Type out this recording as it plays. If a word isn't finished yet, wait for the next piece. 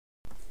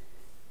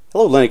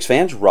Hello Linux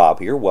fans,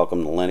 Rob here.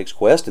 Welcome to Linux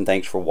Quest and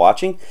thanks for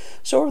watching.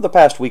 So over the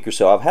past week or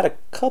so I've had a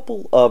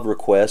couple of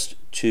requests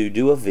to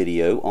do a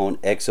video on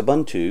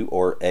Xubuntu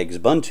or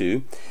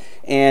Xbuntu.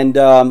 And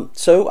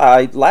so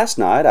last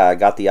night I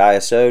got the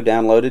ISO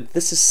downloaded.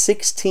 This is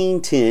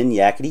 16.10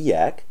 yakety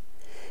yak.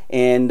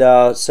 And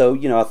so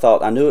I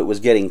thought I knew it was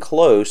getting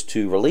close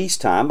to release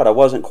time, but I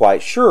wasn't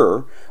quite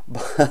sure.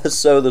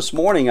 So this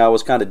morning I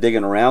was kind of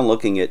digging around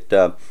looking at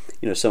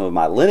some of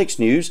my Linux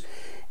news.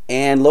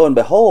 And lo and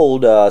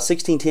behold,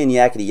 16.10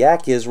 yakety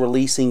yak is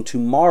releasing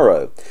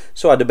tomorrow.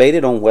 So I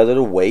debated on whether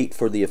to wait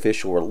for the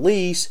official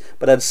release,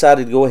 but I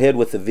decided to go ahead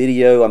with the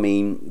video. I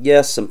mean,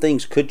 yes, some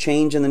things could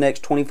change in the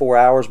next 24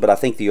 hours, but I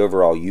think the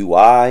overall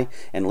UI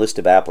and list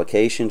of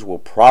applications will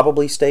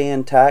probably stay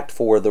intact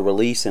for the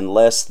release in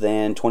less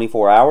than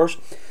 24 hours.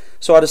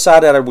 So I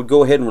decided I would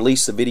go ahead and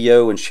release the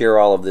video and share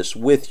all of this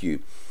with you.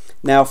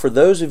 Now, for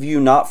those of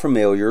you not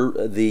familiar,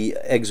 the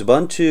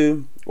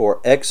Xbuntu or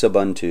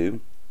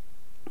Xubuntu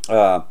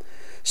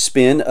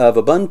spin of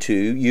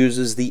Ubuntu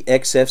uses the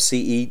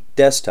XFCE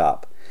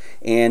desktop,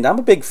 and I'm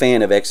a big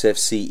fan of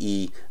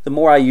XFCE. The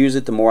more I use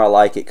it, the more I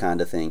like it,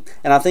 kind of thing.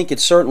 And I think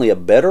it's certainly a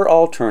better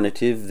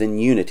alternative than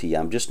Unity.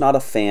 I'm just not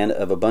a fan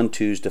of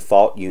Ubuntu's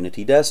default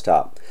Unity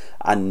desktop.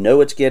 I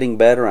know it's getting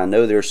better. I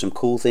know there's some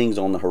cool things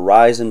on the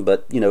horizon,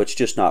 but it's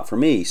just not for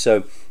me.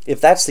 So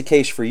if that's the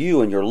case for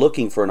you and you're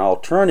looking for an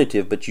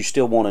alternative but you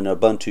still want an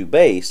Ubuntu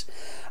base,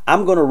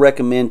 I'm going to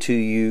recommend to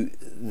you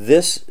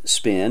this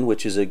spin,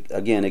 which is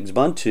again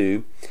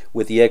Xbuntu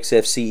with the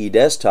XFCE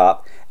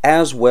desktop,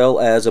 as well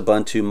as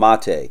Ubuntu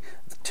Mate.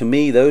 To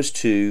me, those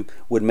two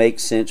would make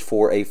sense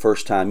for a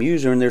first-time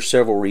user, and there's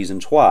several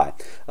reasons why.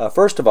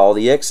 First of all,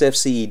 the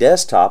XFCE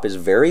desktop is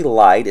very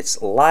light. It's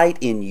light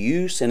in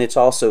use, and it's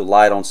also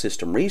light on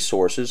system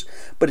resources,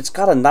 but it's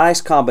got a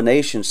nice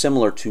combination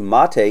similar to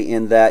Mate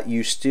in that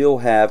you still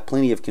have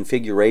plenty of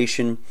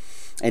configuration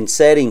and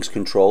settings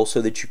control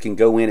so that you can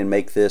go in and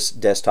make this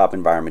desktop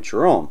environment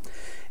your own.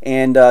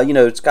 And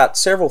it's got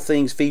several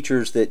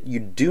features that you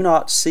do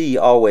not see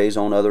always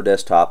on other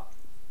desktop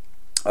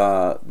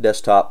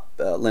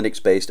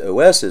Linux-based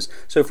OSs.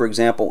 So for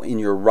example, in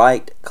your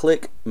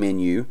right-click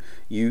menu,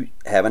 you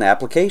have an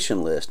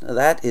application list. Now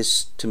that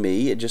is, to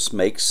me, it just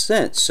makes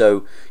sense.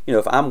 So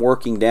if I'm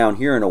working down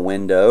here in a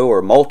window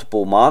or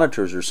multiple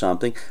monitors or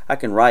something, I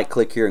can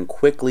right-click here and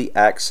quickly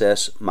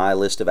access my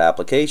list of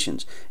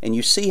applications. And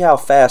you see how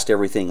fast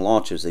everything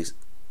launches. It's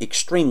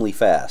extremely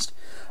fast.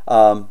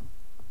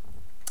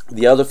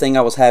 The other thing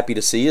I was happy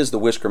to see is the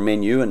whisker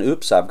menu, and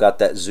oops, I've got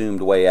that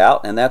zoomed way out,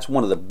 and that's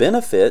one of the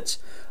benefits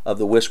of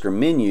the whisker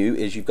menu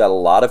is you've got a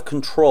lot of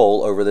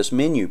control over this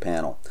menu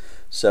panel.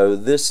 So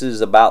this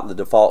is about the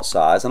default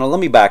size, and let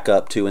me back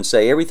up too and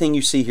say everything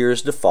you see here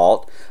is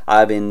default.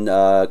 I've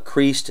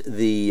increased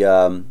the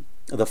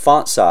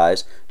font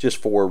size just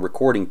for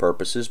recording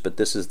purposes, but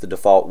this is the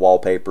default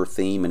wallpaper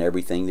theme and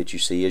everything that you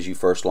see as you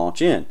first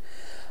launch in.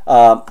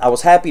 I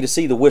was happy to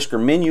see the whisker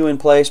menu in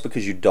place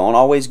because you don't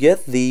always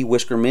get the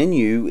whisker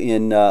menu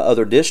in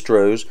other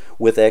distros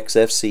with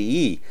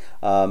XFCE.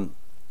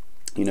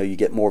 You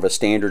get more of a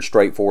standard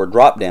straightforward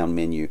drop down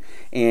menu.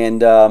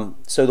 And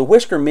so the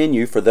whisker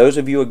menu, for those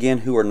of you again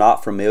who are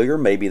not familiar,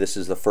 maybe this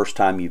is the first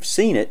time you've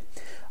seen it,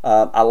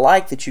 I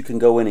like that you can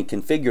go in and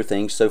configure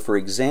things. So for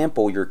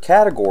example, your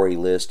category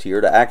list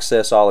here to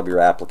access all of your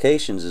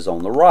applications is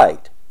on the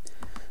right.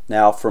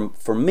 Now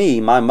for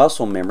me, my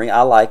muscle memory,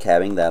 I like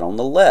having that on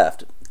the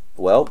left.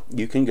 Well,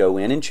 you can go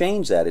in and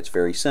change that. It's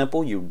very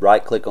simple. You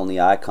right click on the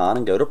icon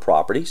and go to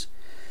Properties,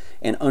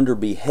 and under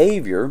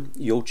Behavior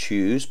you'll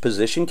choose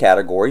Position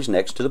Categories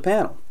next to the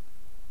panel.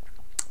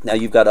 Now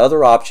you've got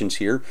other options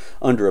here.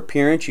 Under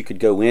Appearance you could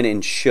go in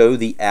and show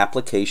the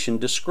application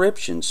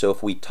description. So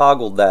if we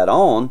toggled that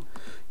on,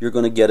 you're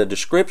going to get a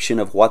description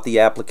of what the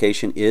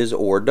application is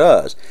or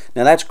does.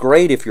 Now that's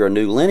great if you're a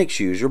new Linux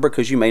user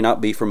because you may not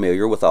be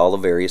familiar with all the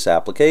various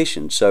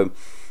applications. So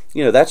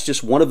that's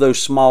just one of those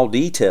small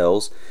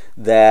details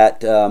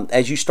that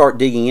as you start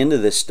digging into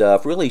this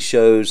stuff really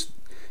shows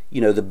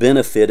the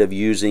benefit of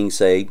using,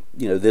 say,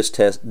 this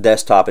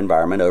desktop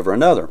environment over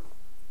another.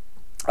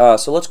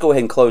 So let's go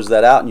ahead and close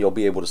that out and you'll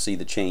be able to see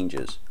the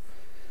changes.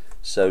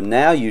 So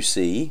now you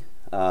see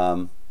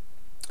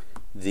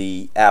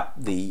the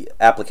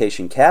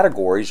application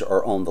categories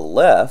are on the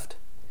left,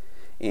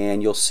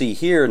 and you'll see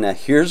here, now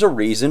here's a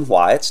reason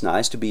why it's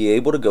nice to be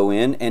able to go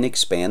in and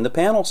expand the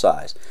panel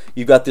size.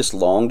 You've got this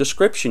long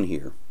description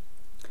here.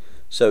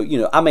 So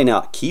I may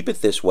not keep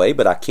it this way,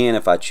 but I can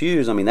if I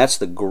choose. I mean, that's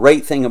the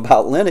great thing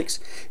about Linux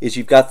is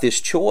you've got this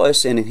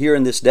choice, and here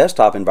in this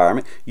desktop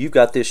environment you've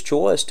got this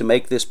choice to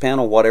make this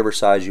panel whatever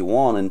size you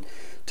want. And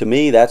to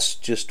me, that's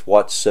just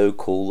what's so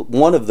cool,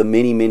 one of the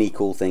many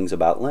cool things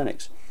about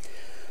Linux.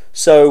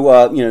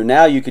 So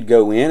now you could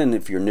go in, and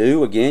if you're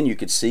new, again, you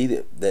could see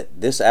that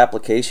this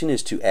application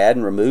is to add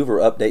and remove or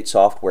update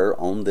software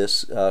on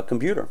this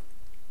computer.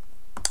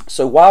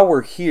 So while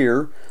we're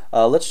here,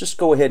 let's just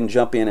go ahead and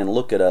jump in and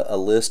look at a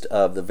list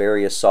of the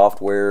various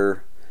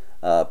software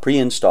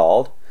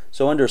pre-installed.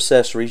 So under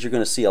accessories, you're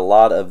going to see a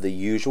lot of the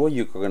usual.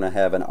 You're going to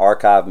have an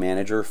archive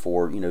manager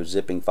for, you know,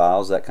 zipping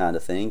files, that kind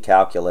of thing,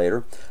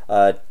 calculator,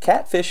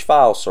 catfish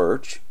file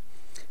search,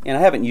 and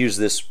I haven't used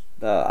this.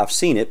 I've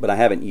seen it, but I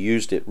haven't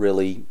used it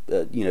really,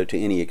 you know, to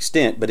any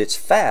extent. But it's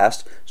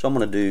fast, so I'm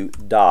going to do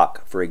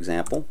doc, for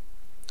example,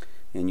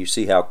 and you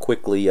see how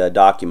quickly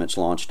documents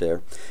launch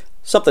there.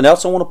 Something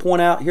else I want to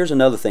point out. Here's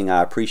another thing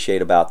I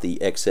appreciate about the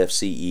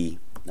XFCE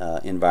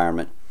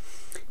environment.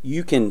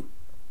 You can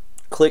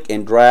click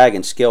and drag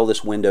and scale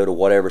this window to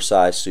whatever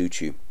size suits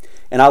you,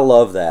 and I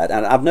love that.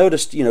 And I've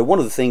noticed, you know, one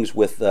of the things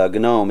with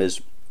GNOME is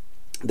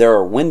there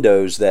are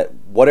windows that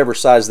whatever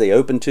size they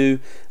open to,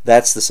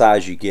 that's the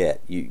size you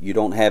get. You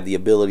don't have the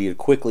ability to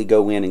quickly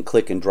go in and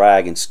click and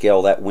drag and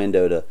scale that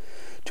window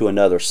to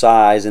another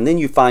size, and then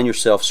you find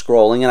yourself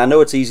scrolling. And I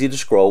know it's easy to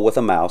scroll with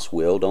a mouse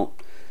wheel,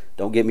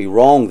 don't get me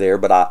wrong there,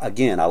 but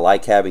again, I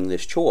like having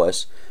this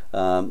choice.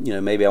 You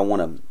know, maybe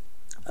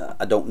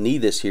I don't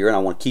need this here, and I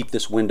want to keep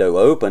this window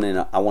open,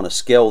 and I want to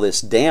scale this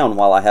down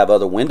while I have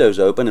other windows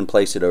open and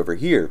place it over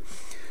here.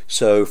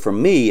 So for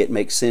me, it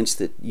makes sense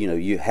that, you know,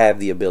 you have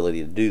the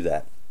ability to do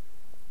that.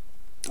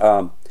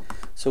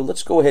 So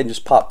let's go ahead and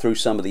just pop through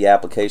some of the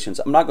applications.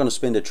 I'm not going to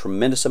spend a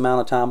tremendous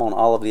amount of time on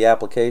all of the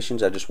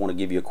applications. I just want to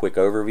give you a quick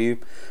overview.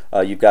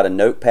 You've got a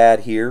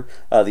notepad here.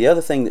 The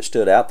other thing that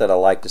stood out that I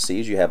like to see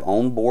is you have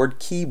onboard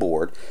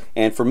keyboard.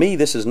 And for me,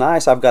 this is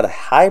nice. I've got a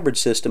hybrid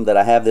system that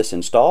I have this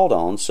installed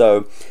on.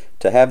 So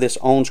to have this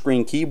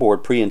on-screen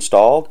keyboard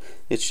pre-installed,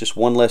 it's just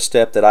one less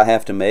step that I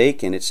have to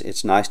make, and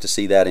it's nice to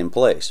see that in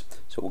place.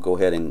 So we'll go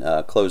ahead and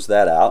close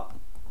that out.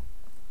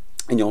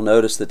 And you'll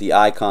notice that the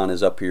icon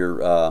is up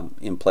here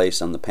in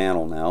place on the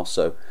panel now,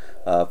 so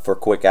for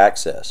quick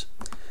access.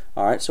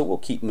 Alright, so we'll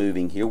keep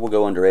moving here. We'll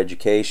go under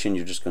education.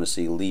 You're just going to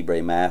see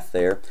Libre Math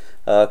there.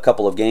 A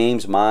couple of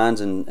games,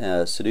 Mines and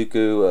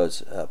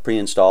Sudoku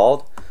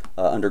pre-installed.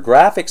 Under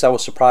graphics, I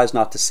was surprised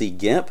not to see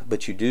GIMP,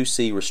 but you do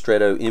see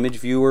Ristretto Image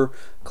Viewer,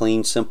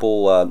 clean,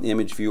 simple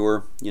image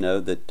viewer, you know,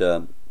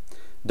 that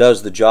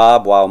does the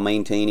job while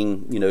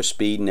maintaining, you know,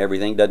 speed and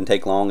everything. Doesn't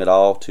take long at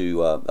all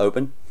to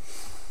open.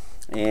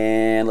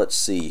 And let's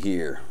see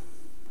here.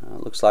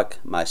 Looks like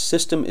my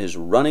system is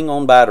running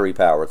on battery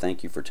power.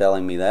 Thank you for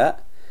telling me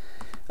that.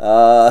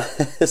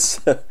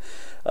 Graphics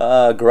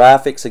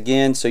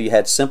again. So you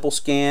had Simple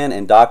Scan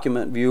and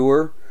Document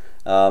Viewer.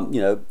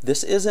 You know,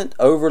 this isn't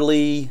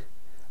overly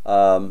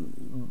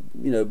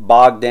you know,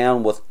 bogged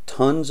down with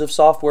tons of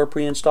software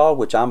pre-installed,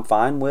 which I'm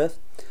fine with.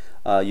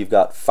 You've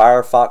got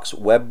Firefox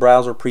web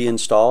browser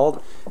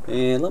pre-installed,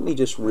 and let me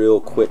just real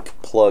quick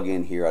plug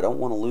in here. I don't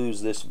want to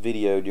lose this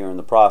video during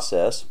the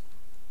process.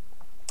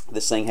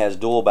 This thing has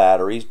dual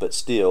batteries, but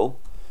still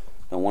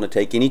don't want to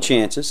take any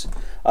chances.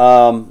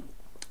 So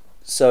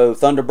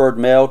Thunderbird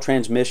Mail,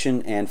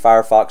 Transmission, and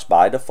Firefox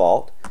by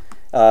default.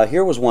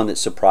 Here was one that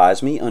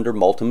surprised me under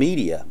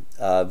Multimedia.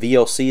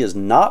 VLC is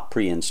not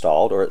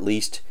pre-installed, or at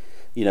least,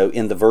 you know,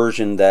 in the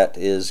version that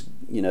is,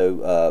 you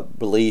know,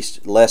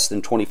 released less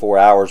than 24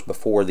 hours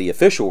before the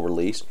official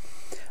release.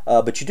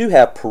 But you do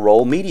have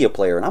Parole Media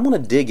Player, and I'm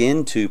going to dig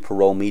into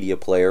Parole Media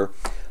Player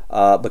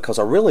because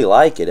I really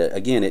like it.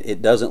 Again,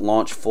 it doesn't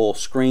launch full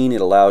screen.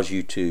 It allows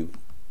you to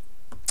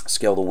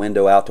scale the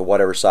window out to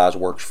whatever size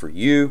works for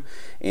you,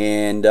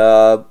 and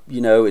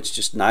you know, it's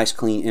just nice,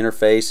 clean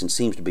interface and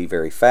seems to be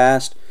very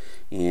fast.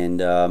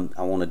 And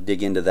I want to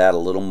dig into that a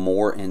little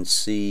more and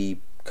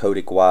see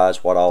codec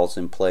wise what all is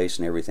in place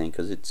and everything,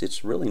 because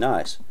it's really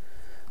nice.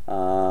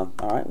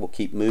 Alright, we'll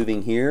keep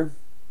moving here.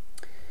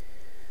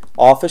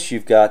 Office,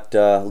 you've got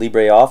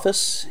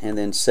LibreOffice, and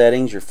then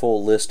settings, your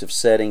full list of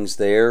settings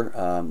there.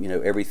 You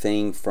know,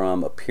 everything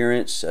from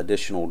appearance,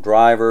 additional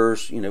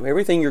drivers, you know,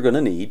 everything you're going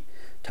to need.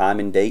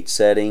 Time and date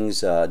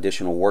settings,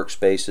 additional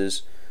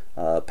workspaces,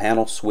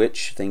 panel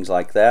switch, things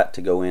like that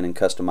to go in and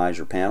customize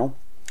your panel.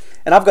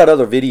 And I've got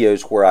other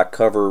videos where I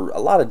cover a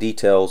lot of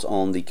details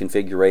on the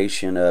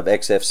configuration of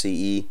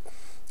XFCE,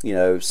 you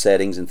know,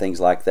 settings and things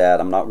like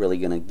that. I'm not really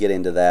going to get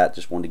into that.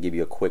 Just wanted to give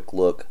you a quick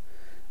look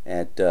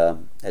at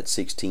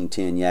 16.10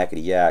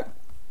 yakety yak.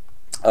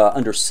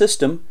 Under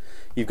System,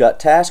 you've got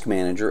Task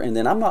Manager, and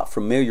then I'm not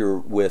familiar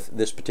with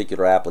this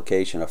particular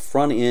application, a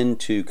front end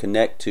to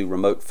connect to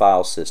remote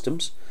file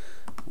systems.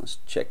 Let's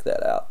check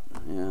that out.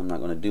 Yeah, I'm not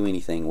going to do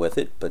anything with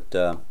it, but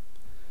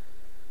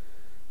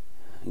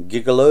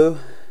Gigolo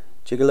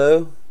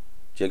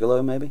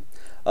maybe.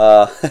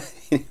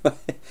 Anyway,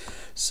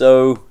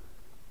 so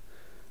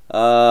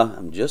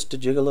I'm just a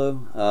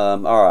gigolo.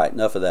 All right,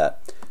 enough of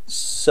that.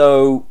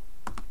 So,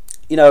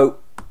 you know,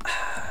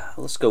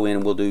 let's go in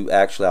and we'll do,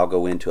 actually I'll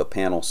go into a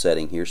panel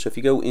setting here. So if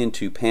you go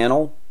into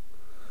panel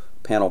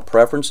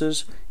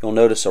preferences, you'll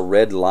notice a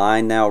red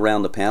line now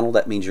around the panel.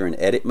 That means you're in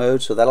edit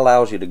mode, so that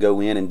allows you to go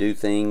in and do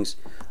things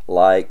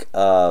like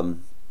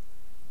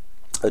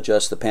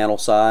adjust the panel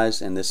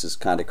size, and this is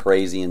kind of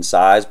crazy in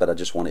size, but I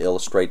just want to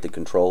illustrate the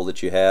control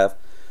that you have.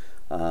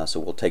 So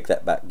we'll take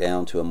that back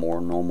down to a more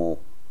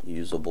normal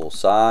usable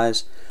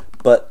size.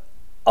 But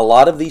a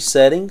lot of these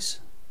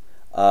settings,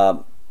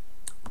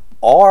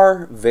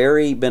 are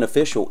very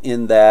beneficial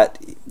in that,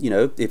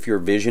 if you're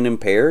vision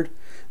impaired,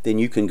 then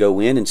you can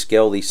go in and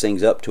scale these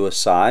things up to a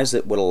size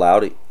that would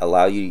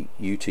allow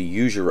you to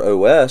use your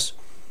OS,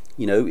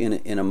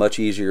 in a much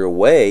easier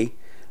way,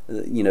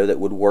 that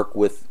would work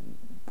with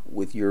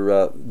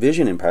your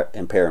vision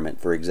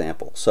impairment, for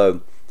example.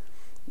 So,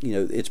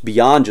 it's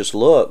beyond just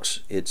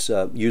looks; it's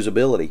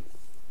usability.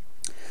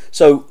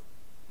 So,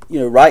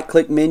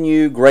 right-click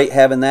menu, great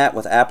having that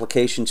with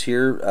applications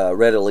here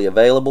readily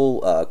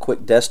available.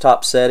 Quick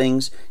desktop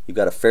settings. You've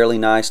got a fairly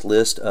nice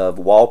list of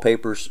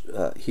wallpapers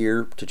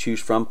here to choose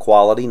from.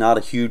 Quality, not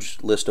a huge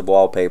list of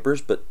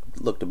wallpapers, but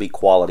look to be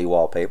quality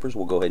wallpapers.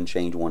 We'll go ahead and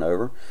change one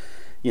over.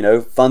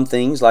 Fun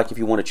things like if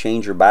you want to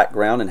change your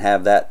background and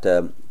have that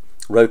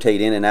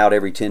rotate in and out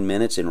every 10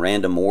 minutes in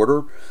random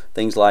order,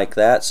 things like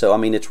that. So, I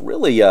mean, it's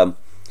really,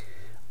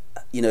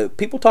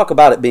 people talk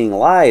about it being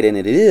light, and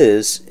it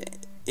is.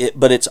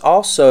 But it's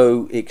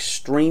also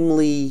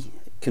extremely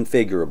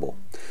configurable.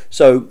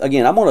 So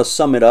again, I'm going to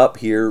sum it up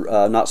here,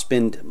 not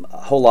spend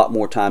a whole lot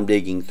more time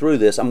digging through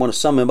this. I'm going to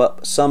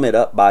sum it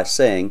up by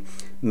saying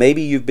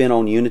maybe you've been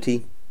on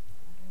Unity,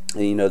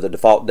 the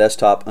default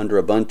desktop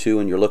under Ubuntu,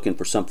 and you're looking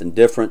for something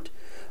different.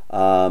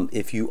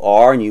 If you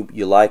are and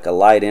you like a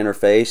light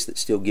interface that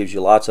still gives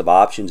you lots of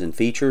options and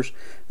features,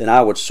 then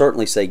I would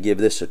certainly say give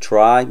this a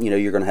try.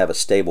 You're going to have a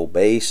stable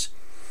base.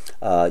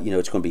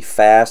 It's going to be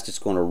fast. It's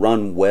going to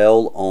run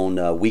well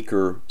on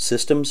weaker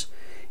systems,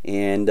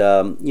 and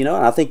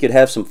I think you'd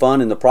have some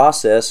fun in the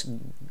process,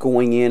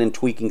 going in and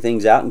tweaking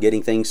things out and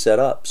getting things set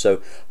up.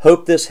 So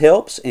hope this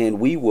helps, and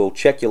we will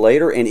check you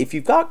later. And if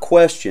you've got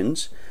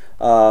questions,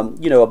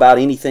 about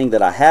anything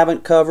that I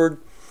haven't covered,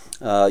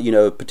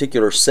 a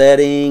particular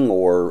setting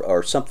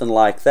or something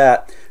like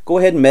that, go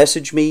ahead and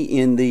message me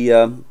in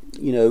the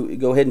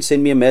go ahead and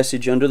send me a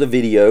message under the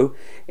video,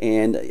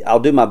 and I'll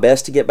do my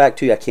best to get back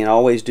to you. I can't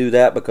always do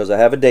that because I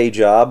have a day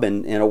job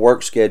and a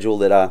work schedule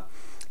that I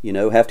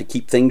have to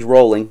keep things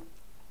rolling,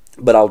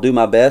 but I'll do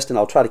my best, and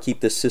I'll try to keep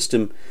this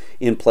system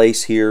in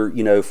place here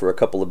for a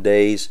couple of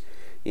days,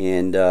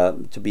 and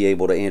to be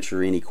able to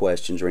answer any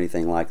questions or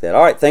anything like that.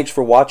 All right, thanks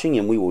for watching,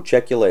 and we will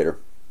check you later.